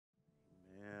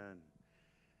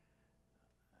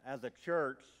As a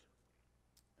church,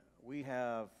 we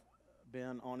have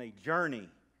been on a journey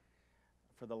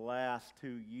for the last 2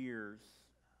 years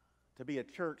to be a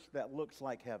church that looks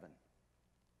like heaven.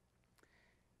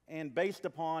 And based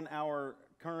upon our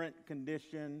current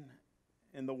condition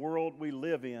in the world we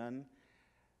live in,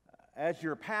 as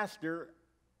your pastor,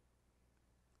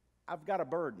 I've got a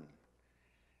burden.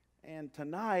 And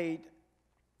tonight,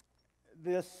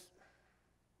 this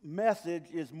message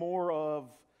is more of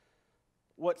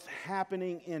what's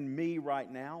happening in me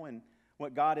right now and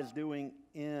what God is doing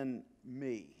in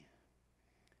me.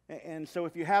 And so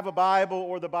if you have a Bible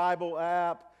or the Bible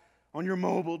app on your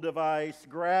mobile device,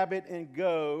 grab it and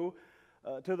go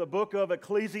to the book of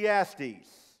Ecclesiastes,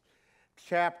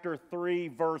 chapter 3,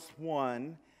 verse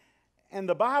 1. And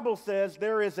the Bible says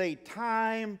there is a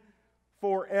time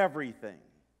for everything.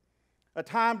 A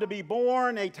time to be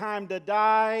born, a time to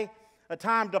die, a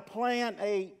time to plant,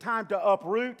 a time to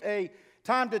uproot, a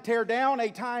time to tear down,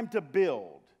 a time to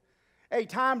build, a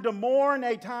time to mourn,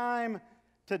 a time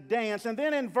to dance. And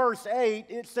then in verse 8,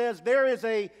 it says there is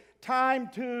a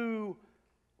time to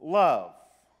love.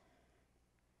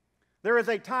 There is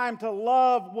a time to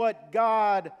love what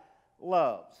God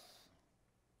loves.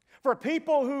 For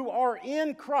people who are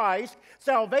in Christ,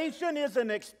 salvation is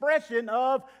an expression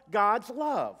of God's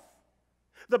love.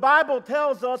 The Bible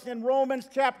tells us in Romans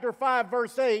chapter 5,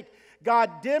 verse 8,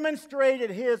 God demonstrated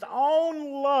His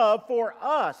own love for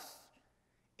us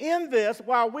in this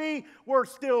while we were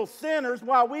still sinners,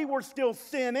 while we were still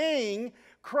sinning,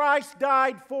 Christ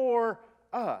died for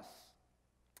us.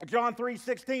 John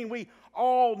 3:16, we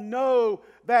all know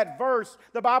that verse.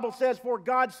 The Bible says, for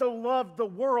God so loved the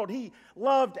world, He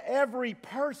loved every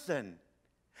person,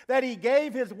 that He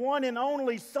gave His one and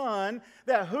only Son,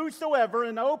 that whosoever,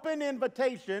 an open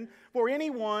invitation for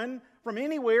anyone from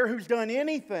anywhere who's done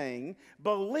anything,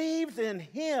 believes in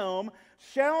Him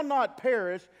shall not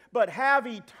perish, but have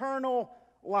eternal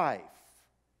life.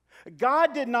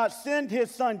 God did not send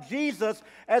His Son Jesus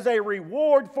as a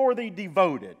reward for the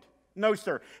devoted. No,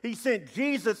 sir. He sent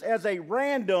Jesus as a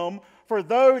ransom for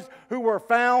those who were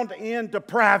found in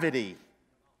depravity.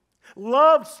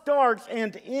 Love starts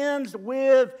and ends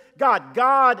with God.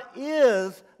 God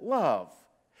is love.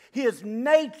 His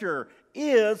nature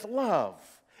is love.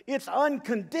 It's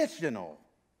unconditional.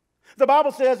 The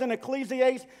Bible says in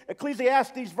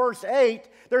Ecclesiastes verse 8,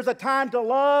 there's a time to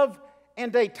love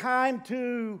and a time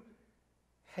to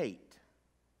hate.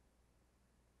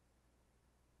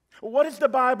 What is the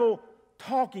Bible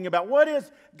talking about? What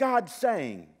is God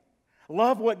saying?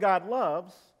 Love what God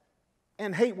loves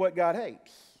and hate what God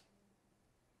hates.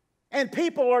 And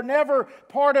people are never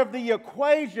part of the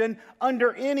equation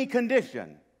under any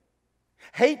condition.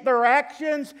 Hate their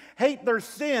actions, hate their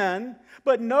sin,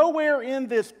 but nowhere in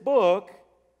this book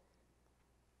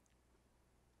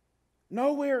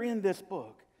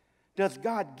does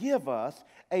God give us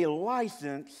a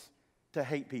license to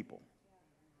hate people.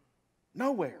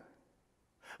 Nowhere.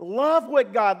 Love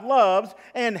what God loves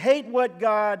and hate what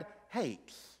God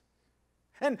hates.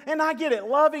 And I get it.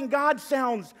 Loving God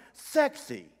sounds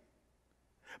sexy.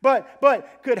 But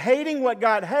could hating what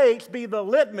God hates be the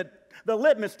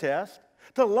litmus test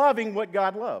to loving what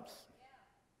God loves?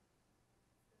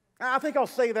 I think I'll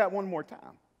say that one more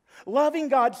time. Loving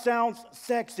God sounds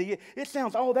sexy. It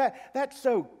sounds, that's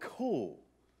so cool.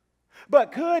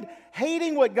 But could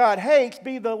hating what God hates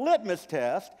be the litmus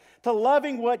test to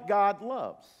loving what God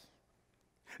loves?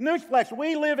 Newsflash,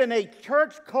 we live in a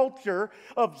church culture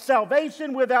of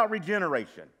salvation without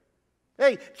regeneration.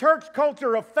 A church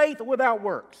culture of faith without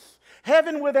works.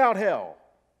 Heaven without hell.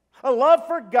 A love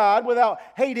for God without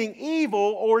hating evil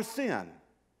or sin.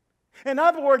 In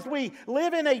other words, we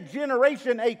live in a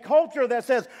generation, a culture that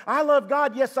says, I love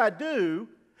God, yes I do,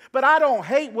 but I don't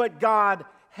hate what God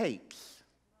hates.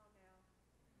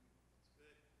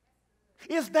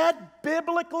 Is that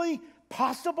biblically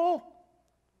possible?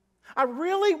 I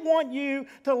really want you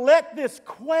to let this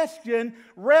question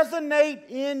resonate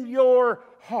in your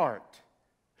heart.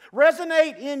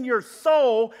 Resonate in your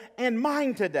soul and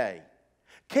mind today.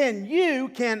 Can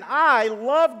I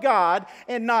love God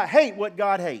and not hate what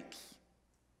God hates?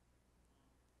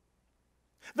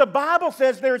 The Bible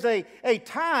says there's a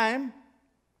time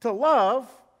to love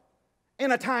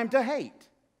and a time to hate.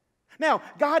 Now,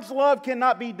 God's love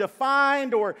cannot be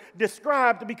defined or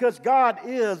described because God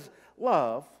is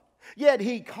love. Yet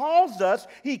He calls us,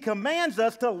 He commands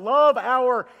us to love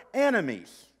our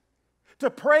enemies, to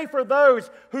pray for those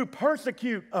who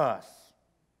persecute us.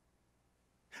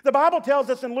 The Bible tells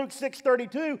us in Luke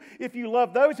 6:32, if you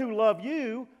love those who love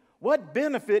you, what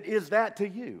benefit is that to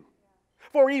you?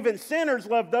 For even sinners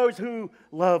love those who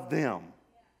love them.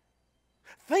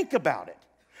 Think about it.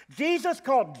 Jesus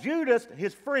called Judas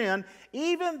his friend,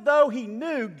 even though he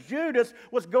knew Judas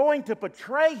was going to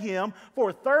betray him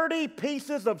for 30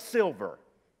 pieces of silver.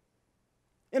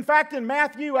 In fact, in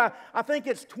Matthew, I think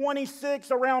it's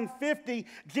 26, around 50,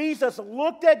 Jesus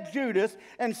looked at Judas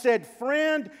and said,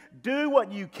 "Friend, do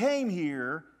what you came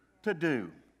here to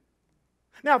do."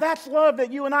 Now, that's love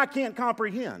that you and I can't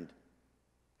comprehend.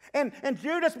 And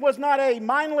Judas was not a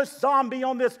mindless zombie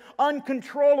on this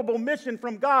uncontrollable mission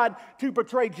from God to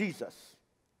betray Jesus.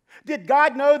 Did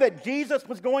God know that Jesus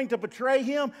was going to betray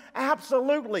him?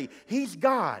 Absolutely. He's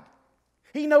God.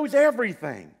 He knows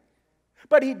everything.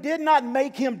 But he did not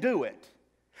make him do it.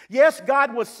 Yes,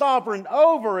 God was sovereign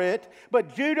over it,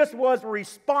 but Judas was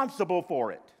responsible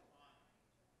for it.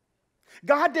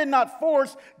 God did not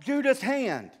force Judas'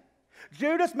 hand.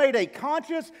 Judas made a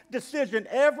conscious decision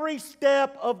every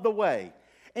step of the way,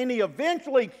 and he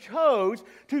eventually chose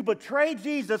to betray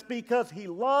Jesus because he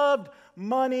loved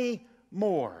money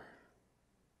more.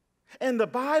 And the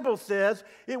Bible says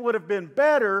it would have been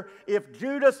better if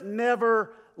Judas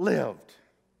never lived.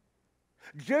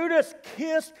 Judas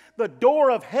kissed the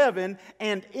door of heaven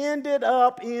and ended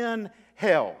up in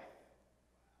hell.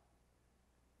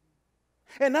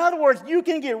 In other words, you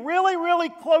can get really, really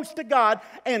close to God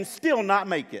and still not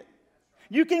make it.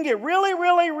 You can get really,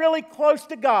 really, really close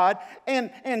to God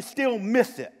and still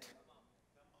miss it.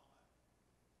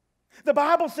 The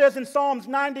Bible says in Psalms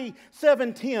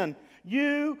 97:10,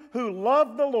 "You who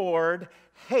love the Lord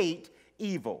hate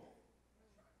evil."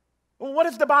 Well, what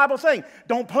is the Bible saying?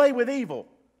 Don't play with evil.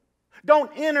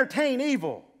 Don't entertain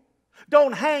evil.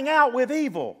 Don't hang out with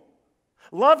evil.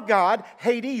 Love God,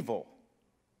 hate evil.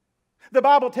 The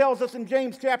Bible tells us in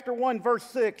James chapter 1, verse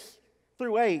 6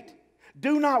 through 8,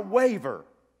 "Do not waver.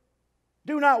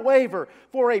 Do not waver,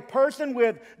 for a person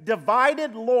with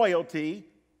divided loyalty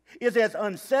is as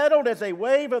unsettled as a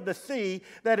wave of the sea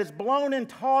that is blown and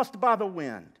tossed by the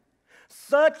wind.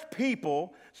 Such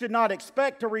people should not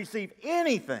expect to receive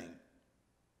anything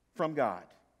from God.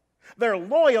 Their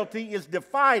loyalty is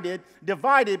divided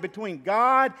between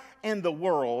God and the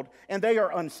world, and they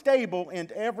are unstable in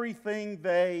everything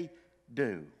they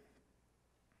do."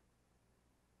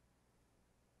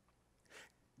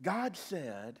 God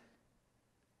said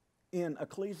in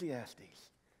Ecclesiastes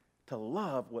to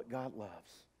love what God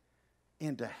loves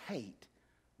and to hate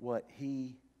what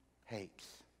he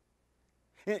hates.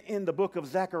 In the book of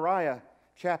Zechariah,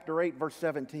 chapter 8, verse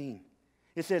 17,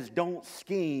 it says, "Don't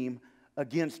scheme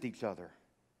against each other.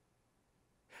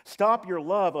 Stop your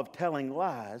love of telling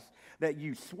lies that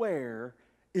you swear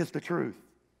is the truth.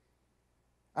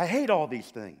 I hate all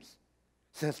these things,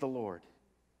 says the Lord."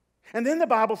 And then the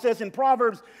Bible says in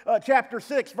Proverbs chapter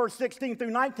 6, verse 16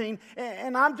 through 19,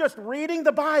 and I'm just reading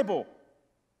the Bible.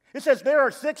 It says, "There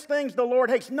are 6 things the Lord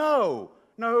hates." No,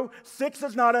 6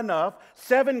 is not enough.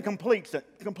 7 completes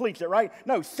it, right?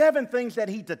 No, 7 things that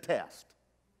he detests.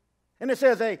 And it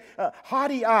says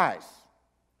haughty eyes,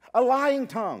 a lying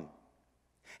tongue,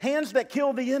 hands that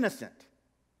kill the innocent,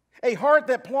 a heart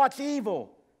that plots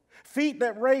evil, feet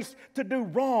that race to do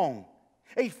wrong,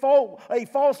 a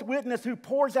false witness who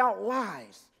pours out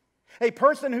lies, a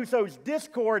person who sows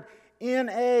discord in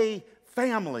a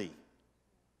family.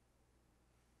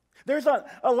 There's a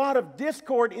lot of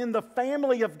discord in the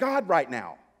family of God right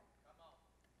now.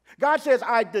 God says,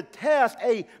 "I detest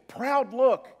a proud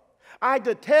look. I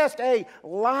detest a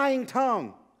lying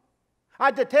tongue.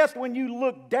 I detest when you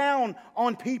look down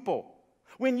on people,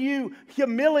 when you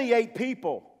humiliate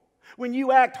people, when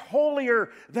you act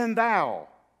holier than thou,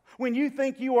 when you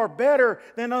think you are better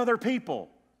than other people,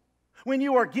 when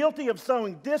you are guilty of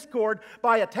sowing discord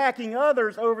by attacking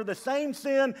others over the same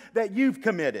sin that you've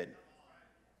committed."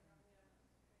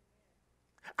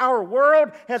 Our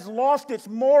world has lost its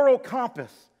moral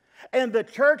compass, and the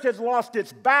church has lost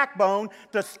its backbone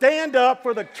to stand up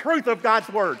for the truth of God's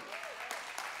word.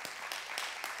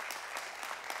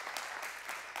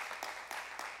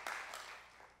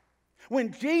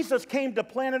 When Jesus came to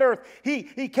planet Earth,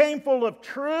 he came full of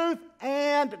truth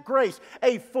and grace,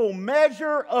 a full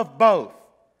measure of both.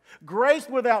 Grace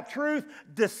without truth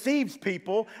deceives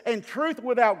people, and truth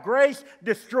without grace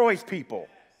destroys people.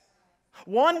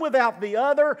 One without the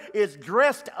other is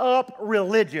dressed up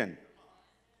religion.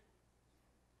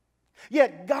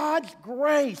 Yet God's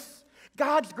grace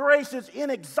is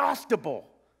inexhaustible.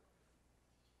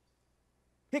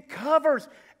 It covers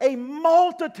a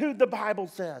multitude, the Bible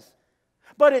says.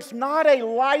 But it's not a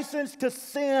license to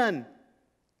sin.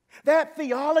 That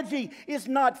theology is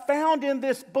not found in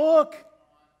this book.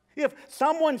 If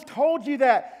someone's told you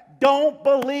that, don't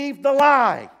believe the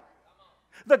lie.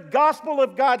 The gospel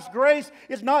of God's grace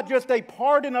is not just a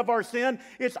pardon of our sin,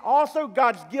 it's also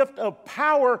God's gift of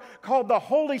power called the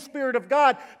Holy Spirit of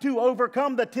God to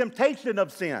overcome the temptation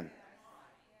of sin.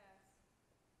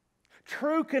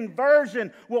 True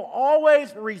conversion will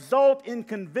always result in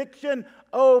conviction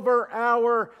over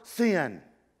our sin.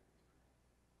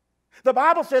 The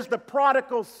Bible says the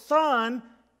prodigal son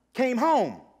came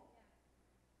home.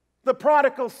 The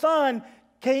prodigal son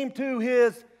came to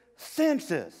his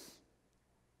senses.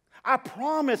 I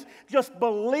promise just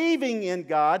believing in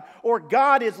God or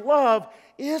God is love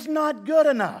is not good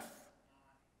enough.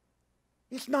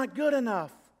 It's not good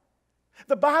enough.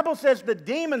 The Bible says the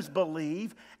demons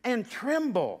believe and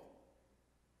tremble.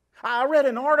 I read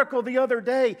an article the other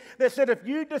day that said if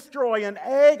you destroy an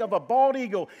egg of a bald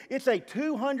eagle, it's a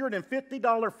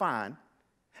 $250 fine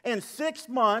and 6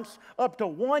 months up to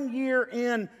 1 year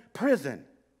in prison.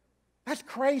 That's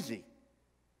crazy.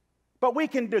 But we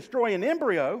can destroy an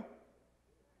embryo,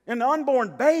 an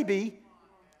unborn baby,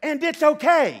 and it's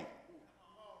okay.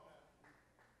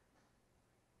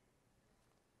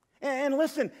 And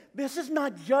listen, this is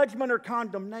not judgment or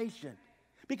condemnation.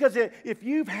 Because if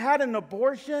you've had an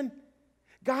abortion,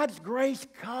 God's grace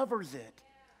covers it.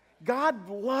 God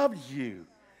loves you.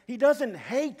 He doesn't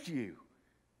hate you.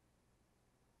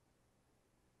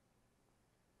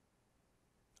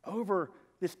 Over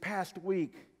this past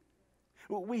week,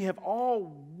 we have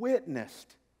all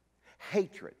witnessed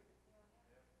hatred,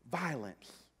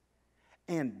 violence,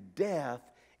 and death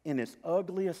in its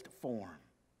ugliest form.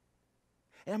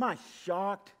 Am I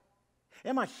shocked?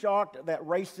 Am I shocked that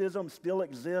racism still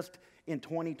exists in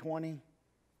 2020?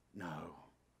 No,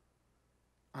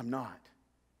 I'm not.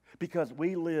 Because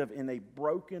we live in a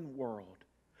broken world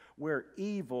where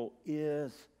evil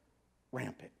is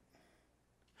rampant,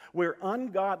 where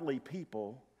ungodly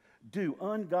people do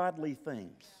ungodly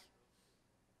things.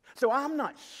 So I'm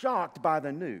not shocked by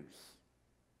the news,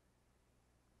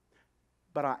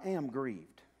 but I am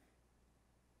grieved.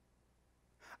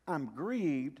 I'm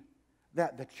grieved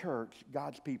that the church,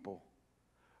 God's people,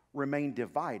 remain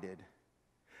divided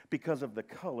because of the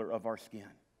color of our skin.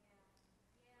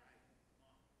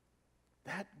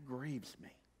 That grieves me.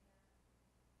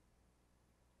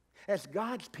 As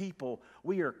God's people,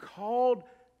 we are called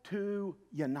to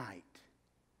unite,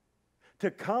 to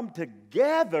come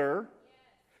together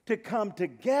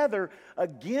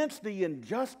against the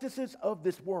injustices of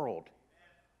this world.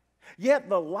 Yet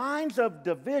the lines of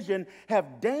division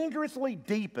have dangerously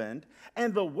deepened,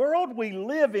 and the world we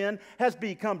live in has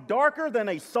become darker than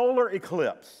a solar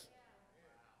eclipse.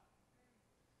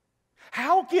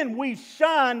 How can we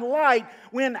shine light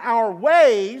when our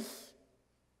ways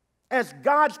as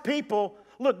God's people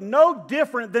look no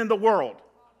different than the world?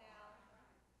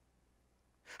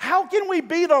 How can we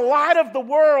be the light of the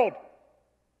world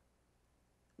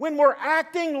when we're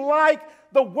acting like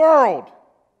the world?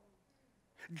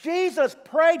 Jesus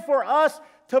prayed for us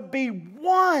to be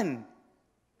one.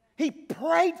 He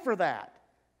prayed for that.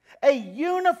 A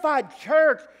unified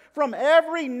church from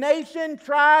every nation,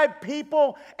 tribe,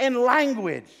 people, and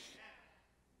language.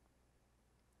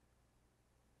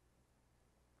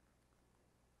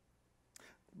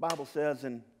 The Bible says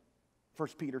in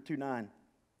 1 Peter 2:9,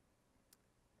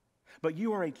 but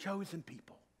you are a chosen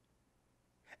people,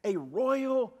 a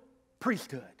royal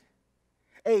priesthood,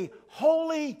 a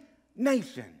holy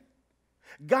nation,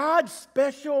 God's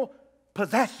special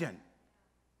possession.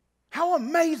 How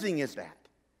amazing is that?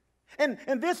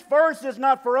 And this verse is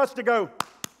not for us to go,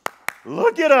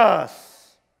 look at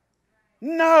us.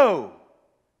 No.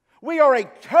 We are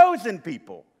a chosen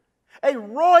people, a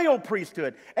royal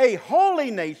priesthood, a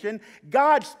holy nation,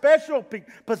 God's special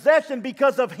possession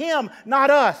because of Him, not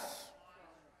us.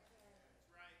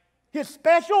 His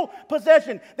special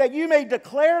possession, that you may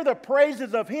declare the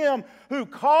praises of Him who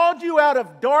called you out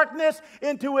of darkness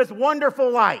into His wonderful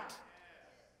light.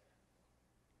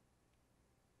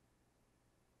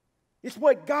 It's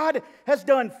what God has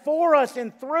done for us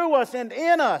and through us and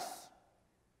in us.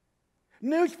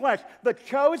 Newsflash, the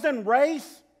chosen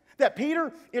race that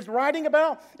Peter is writing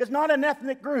about is not an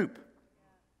ethnic group.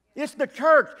 It's the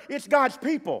church. It's God's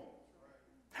people.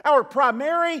 Our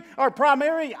primary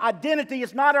identity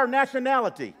is not our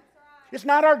nationality. It's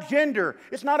not our gender.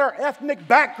 It's not our ethnic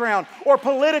background or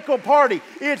political party.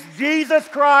 It's Jesus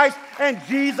Christ and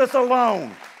Jesus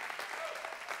alone.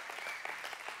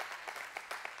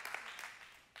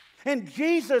 And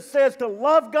Jesus says to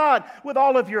love God with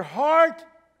all of your heart,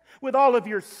 with all of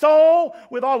your soul,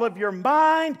 with all of your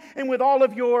mind, and with all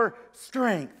of your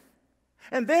strength.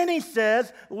 And then He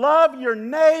says, love your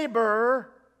neighbor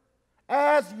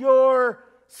as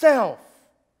yourself.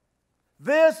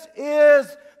 This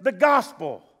is the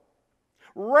gospel.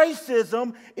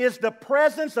 Racism is the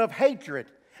presence of hatred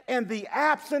and the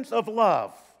absence of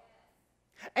love.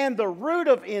 And the root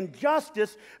of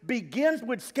injustice begins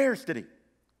with scarcity,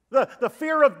 the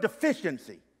fear of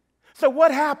deficiency. So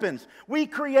what happens? We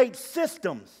create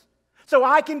systems so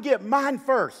I can get mine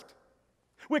first,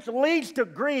 which leads to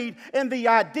greed and the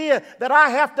idea that I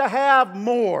have to have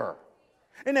more.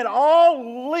 And it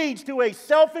all leads to a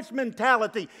selfish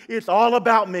mentality. It's all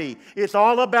about me. It's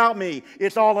all about me.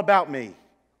 It's all about me.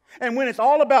 And when it's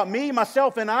all about me,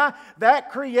 myself, and I,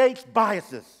 that creates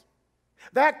biases.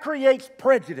 That creates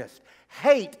prejudice,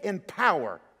 hate, and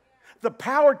power. The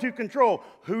power to control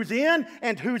who's in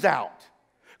and who's out.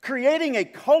 Creating a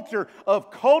culture of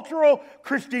cultural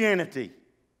Christianity,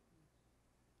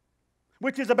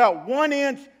 which is about 1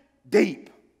 inch deep.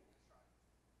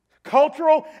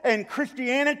 Cultural and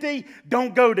Christianity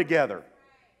don't go together.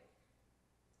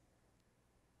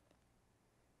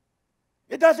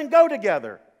 It doesn't go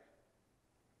together.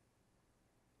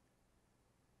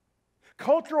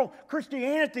 Cultural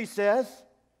Christianity says,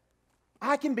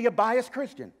 I can be a biased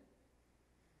Christian.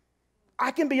 I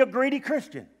can be a greedy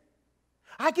Christian.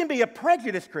 I can be a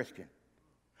prejudiced Christian.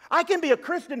 I can be a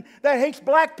Christian that hates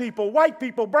black people, white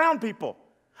people, brown people.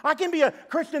 I can be a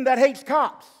Christian that hates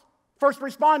cops, first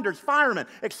responders, firemen,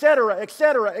 etc.,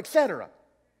 etc., etc.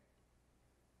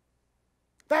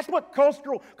 That's what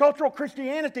cultural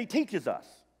Christianity teaches us.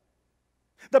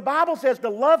 The Bible says to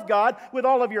love God with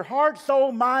all of your heart,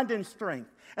 soul, mind, and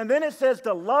strength. And then it says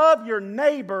to love your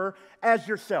neighbor as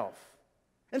yourself.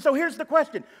 And so here's the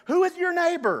question. Who is your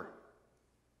neighbor?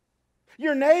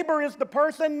 Your neighbor is the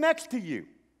person next to you,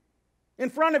 in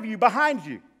front of you, behind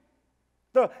you.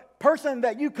 The person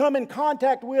that you come in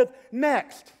contact with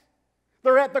next.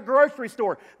 They're at the grocery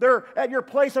store. They're at your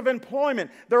place of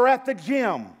employment. They're at the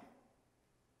gym.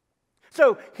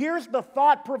 So here's the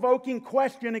thought-provoking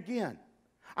question again.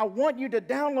 I want you to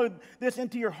download this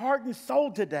into your heart and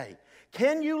soul today.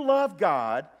 Can you love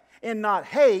God and not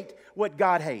hate what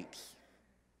God hates?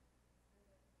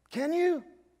 Can you?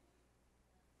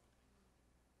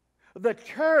 The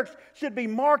church should be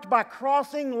marked by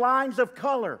crossing lines of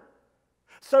color,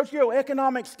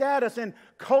 socioeconomic status, and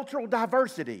cultural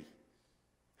diversity.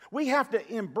 We have to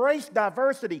embrace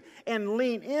diversity and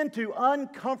lean into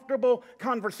uncomfortable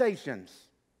conversations.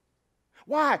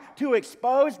 Why? To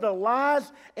expose the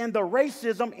lies and the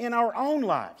racism in our own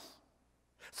lives.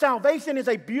 Salvation is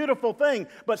a beautiful thing,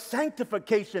 but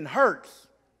sanctification hurts.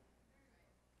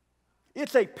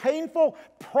 It's a painful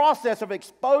process of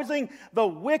exposing the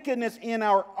wickedness in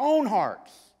our own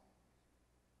hearts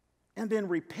and then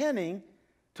repenting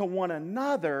to one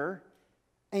another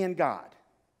and God.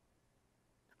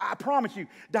 I promise you,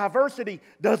 diversity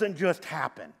doesn't just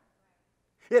happen.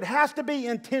 It has to be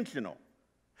intentional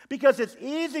because it's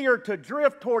easier to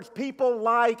drift towards people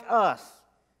like us,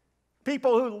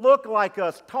 people who look like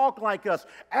us, talk like us,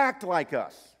 act like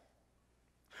us.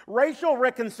 Racial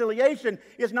reconciliation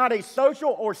is not a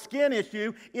social or skin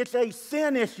issue, it's a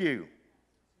sin issue.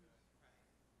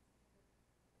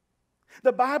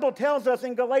 The Bible tells us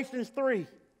in Galatians 3,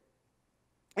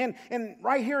 and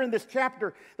right here in this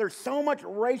chapter, there's so much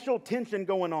racial tension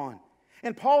going on.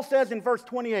 And Paul says in verse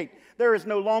 28, there is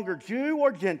no longer Jew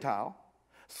or Gentile,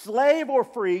 slave or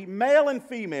free, male and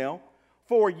female,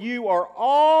 for you are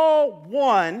all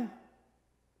one.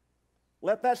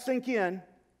 Let that sink in.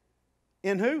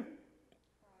 In who?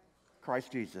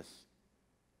 Christ Jesus.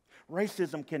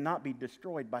 Racism cannot be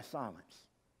destroyed by silence.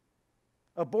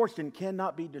 Abortion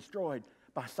cannot be destroyed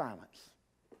by silence.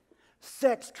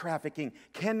 Sex trafficking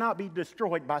cannot be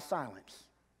destroyed by silence.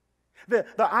 The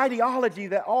ideology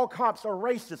that all cops are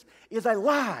racist is a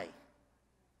lie.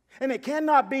 And it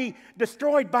cannot be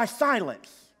destroyed by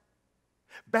silence.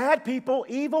 Bad people,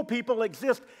 evil people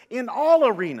exist in all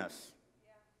arenas.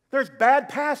 There's bad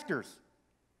pastors.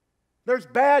 There's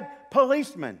bad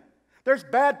policemen. There's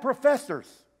bad professors.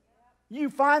 You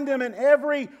find them in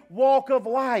every walk of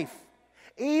life.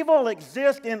 Evil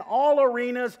exists in all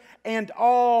arenas and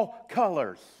all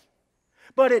colors.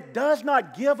 But it does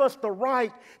not give us the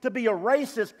right to be a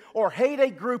racist or hate a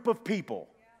group of people.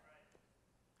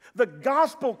 The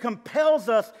gospel compels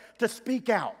us to speak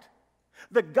out.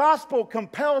 The gospel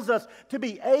compels us to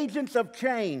be agents of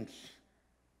change.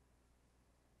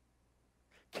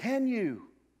 Can you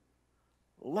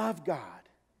love God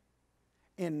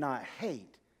and not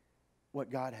hate what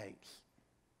God hates?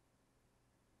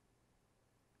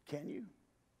 Can you?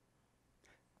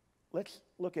 Let's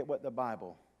look at what the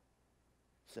Bible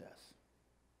says.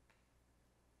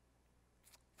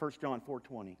 1 John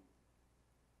 4:20.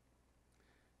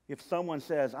 If someone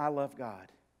says, I love God,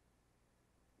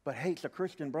 but hates a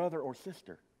Christian brother or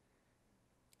sister,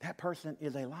 that person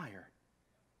is a liar.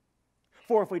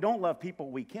 For if we don't love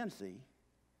people we can see,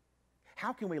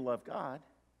 how can we love God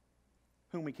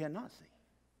whom we cannot see?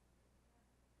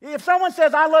 If someone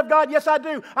says, I love God, yes I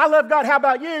do, I love God, how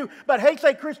about you, but hates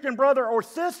a Christian brother or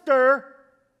sister,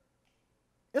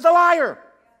 is a liar.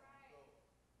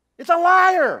 It's a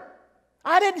liar.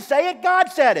 I didn't say it, God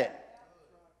said it.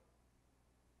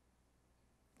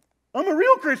 I'm a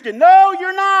real Christian. No,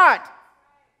 you're not.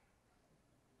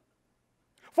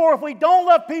 For if we don't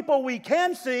love people we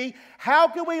can see, how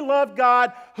can we love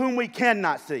God whom we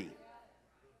cannot see?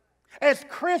 As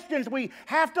Christians, we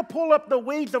have to pull up the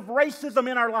weeds of racism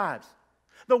in our lives,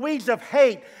 the weeds of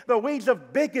hate, the weeds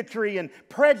of bigotry and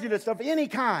prejudice of any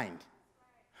kind.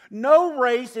 No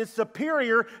race is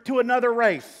superior to another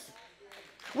race.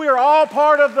 We are all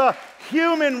part of the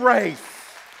human race.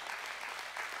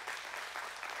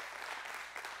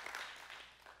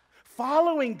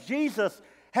 Following Jesus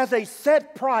has a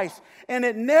set price, and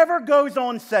it never goes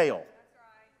on sale.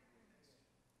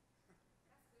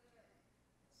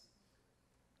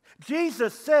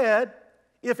 Jesus said,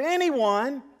 if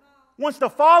anyone wants to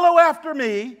follow after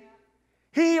me,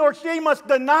 he or she must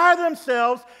deny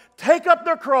themselves, take up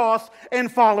their cross,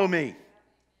 and follow me.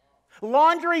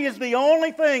 Laundry is the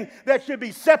only thing that should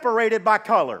be separated by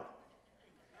color.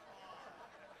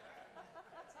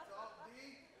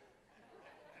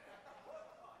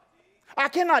 I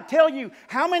cannot tell you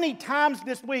how many times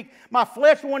this week my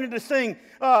flesh wanted to sing,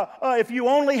 If You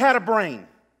Only Had a Brain.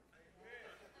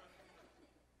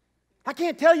 I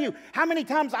can't tell you how many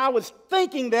times I was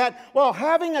thinking that while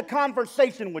having a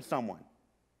conversation with someone.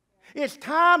 It's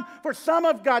time for some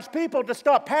of God's people to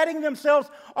stop patting themselves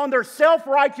on their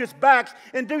self-righteous backs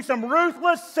and do some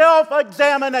ruthless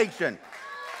self-examination.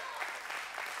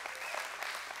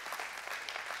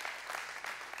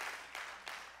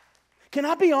 Can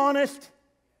I be honest?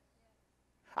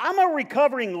 I'm a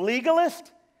recovering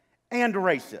legalist and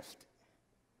racist.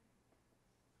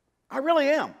 I really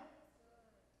am.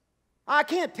 I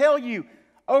can't tell you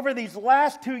over these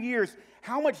last 2 years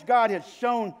how much God has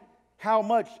shown how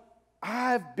much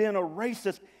I've been a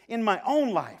racist in my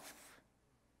own life.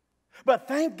 But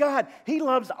thank God, He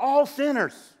loves all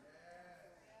sinners.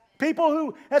 People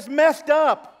who has messed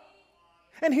up.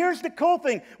 And here's the cool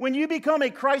thing. When you become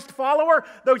a Christ follower,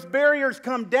 those barriers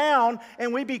come down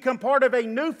and we become part of a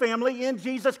new family in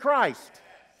Jesus Christ.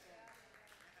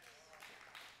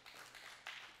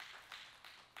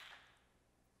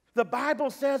 The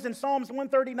Bible says in Psalms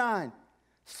 139,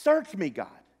 search me, God.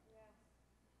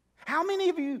 How many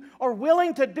of you are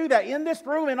willing to do that in this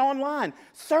room and online?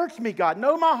 Search me, God.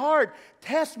 Know my heart.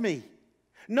 Test me.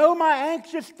 Know my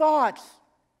anxious thoughts.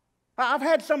 I've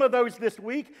had some of those this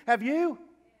week. Have you?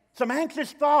 Some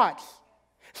anxious thoughts.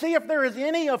 See if there is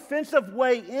any offensive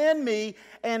way in me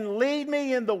and lead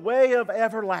me in the way of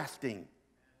everlasting.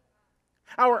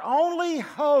 Our only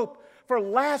hope for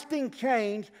lasting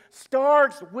change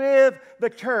starts with the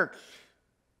church.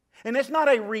 And it's not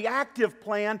a reactive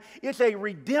plan, it's a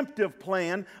redemptive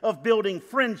plan of building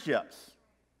friendships.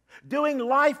 Doing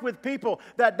life with people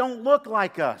that don't look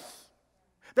like us,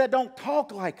 that don't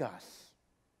talk like us.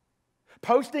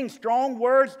 Posting strong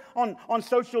words on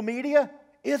social media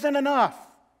isn't enough.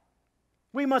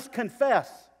 We must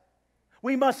confess.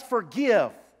 We must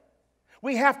forgive.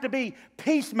 We have to be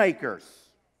peacemakers.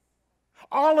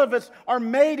 All of us are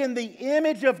made in the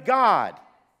image of God.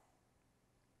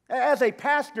 As a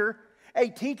pastor, a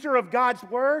teacher of God's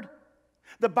Word,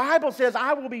 the Bible says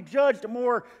I will be judged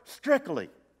more strictly.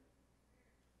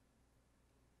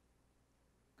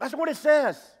 That's what it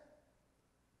says.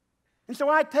 And so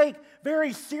I take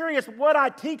very serious what I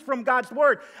teach from God's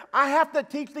Word. I have to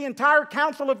teach the entire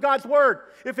counsel of God's Word.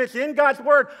 If it's in God's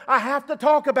Word, I have to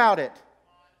talk about it.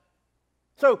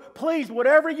 So please,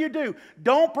 whatever you do,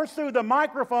 don't pursue the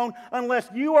microphone unless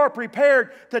you are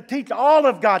prepared to teach all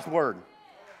of God's Word.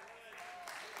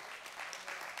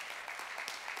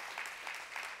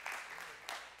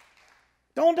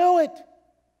 Don't do it.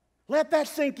 Let that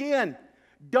sink in.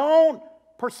 Don't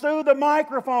pursue the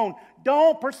microphone.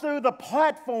 Don't pursue the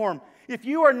platform if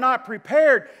you are not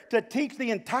prepared to teach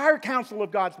the entire counsel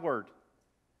of God's Word.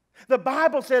 The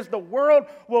Bible says the world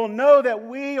will know that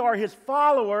we are His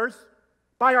followers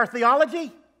by our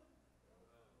theology,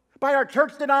 by our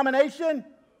church denomination,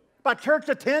 by church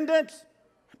attendance,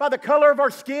 by the color of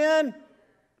our skin,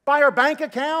 by our bank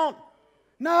account.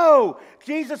 No,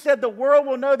 Jesus said the world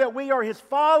will know that we are His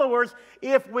followers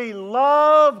if we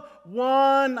love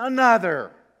one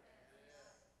another.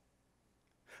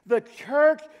 The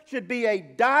church should be a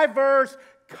diverse,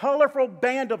 colorful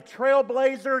band of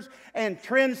trailblazers and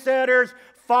trendsetters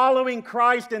following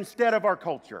Christ instead of our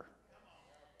culture.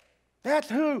 That's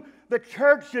who the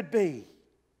church should be.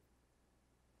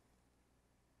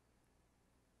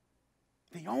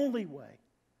 The only way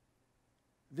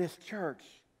this church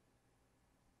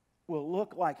will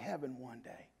look like heaven one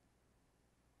day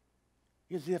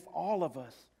is if all of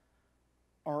us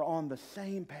are on the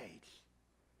same page,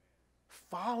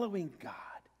 following God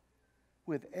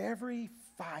with every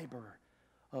fiber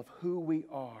of who we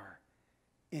are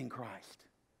in Christ.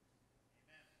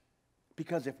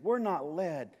 Because if we're not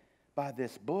led by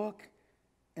this book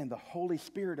and the Holy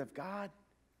Spirit of God,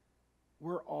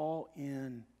 we're all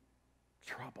in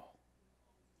trouble.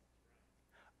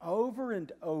 Over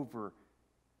and over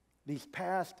these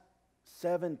past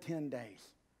 7-10 days,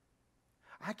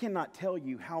 I cannot tell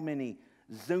you how many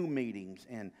Zoom meetings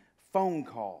and phone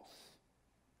calls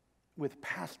with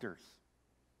pastors,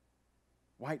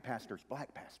 white pastors,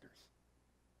 black pastors,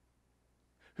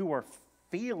 who are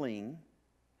feeling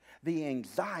the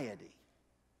anxiety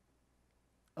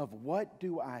of what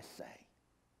do I say?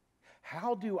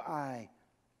 How do I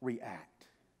react?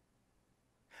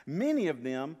 Many of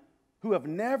them who have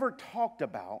never talked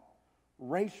about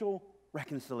racial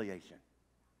reconciliation.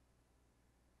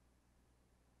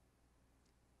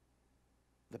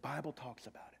 The Bible talks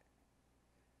about it.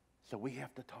 So we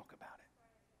have to talk about it.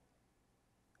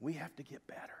 We have to get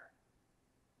better,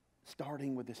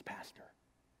 starting with this pastor.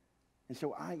 And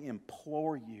so I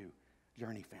implore you,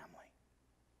 Journey family,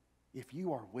 if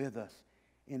you are with us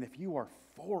and if you are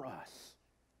for us,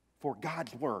 for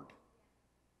God's word,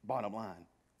 bottom line,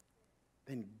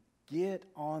 then get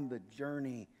on the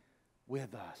journey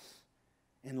with us.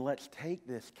 And let's take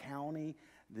this county,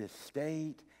 this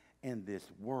state, and this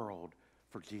world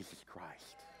for Jesus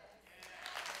Christ.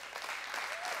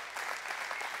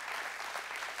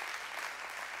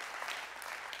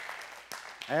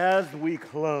 As we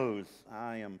close,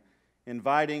 I am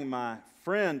inviting my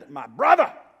friend, my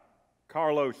brother,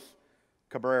 Carlos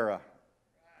Cabrera,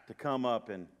 to come up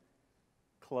and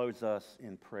close us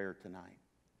in prayer tonight.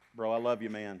 Bro, I love you,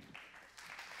 man.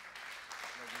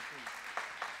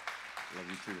 Love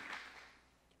you too.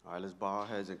 All right, let's bow our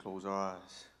heads and close our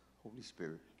eyes. Holy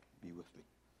Spirit, be with me.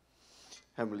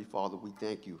 Heavenly Father, we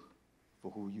thank you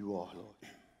for who you are, Lord.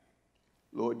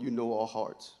 Lord, you know our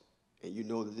hearts, and you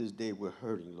know that this day we're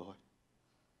hurting, Lord.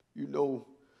 You know,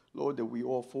 Lord, that we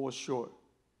all fall short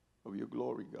of your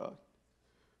glory, God.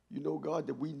 You know, God,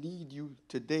 that we need you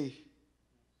today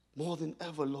more than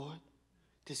ever, Lord.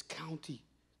 This county,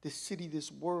 this city,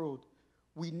 this world,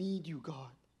 we need you,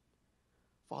 God.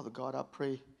 Father God, I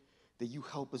pray that you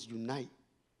help us unite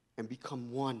and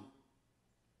become one.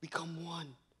 Become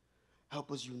one.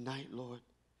 Help us unite, Lord,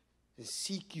 and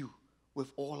seek you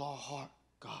with all our heart,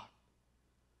 God.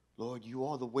 Lord, you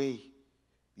are the way,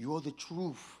 you are the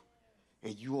truth,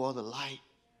 and you are the light.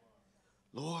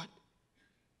 Lord,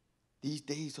 these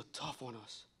days are tough on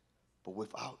us, but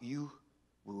without you,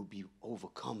 we will be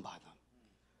overcome by them.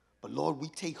 But Lord, we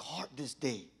take heart this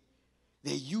day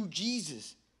that you,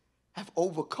 Jesus, have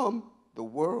overcome the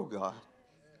world, God.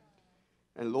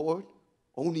 And Lord,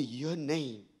 only your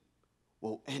name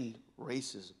will end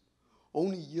racism.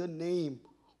 Only your name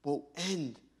will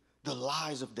end the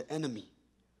lies of the enemy.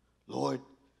 Lord,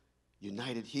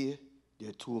 united here, there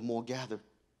are two or more gathered,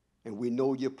 and we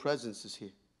know your presence is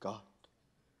here, God.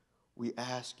 We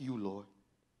ask you, Lord,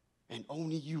 and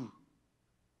only you,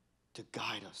 to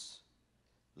guide us.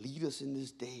 Lead us in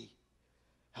this day.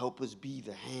 Help us be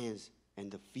the hands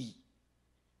and the feet.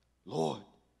 Lord,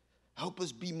 help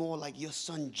us be more like your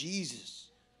son Jesus,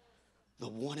 the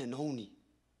one and only,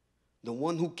 the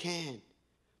one who can,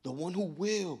 the one who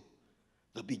will,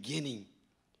 the beginning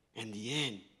and the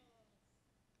end.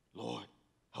 Lord,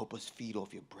 help us feed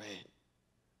off your bread.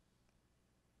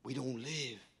 We don't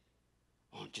live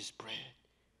on just bread.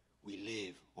 We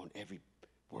live on every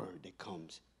word that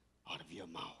comes out of your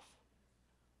mouth.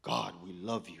 God, we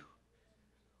love you.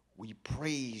 We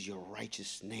praise your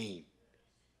righteous name.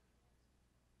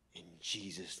 In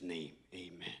Jesus' name,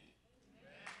 amen.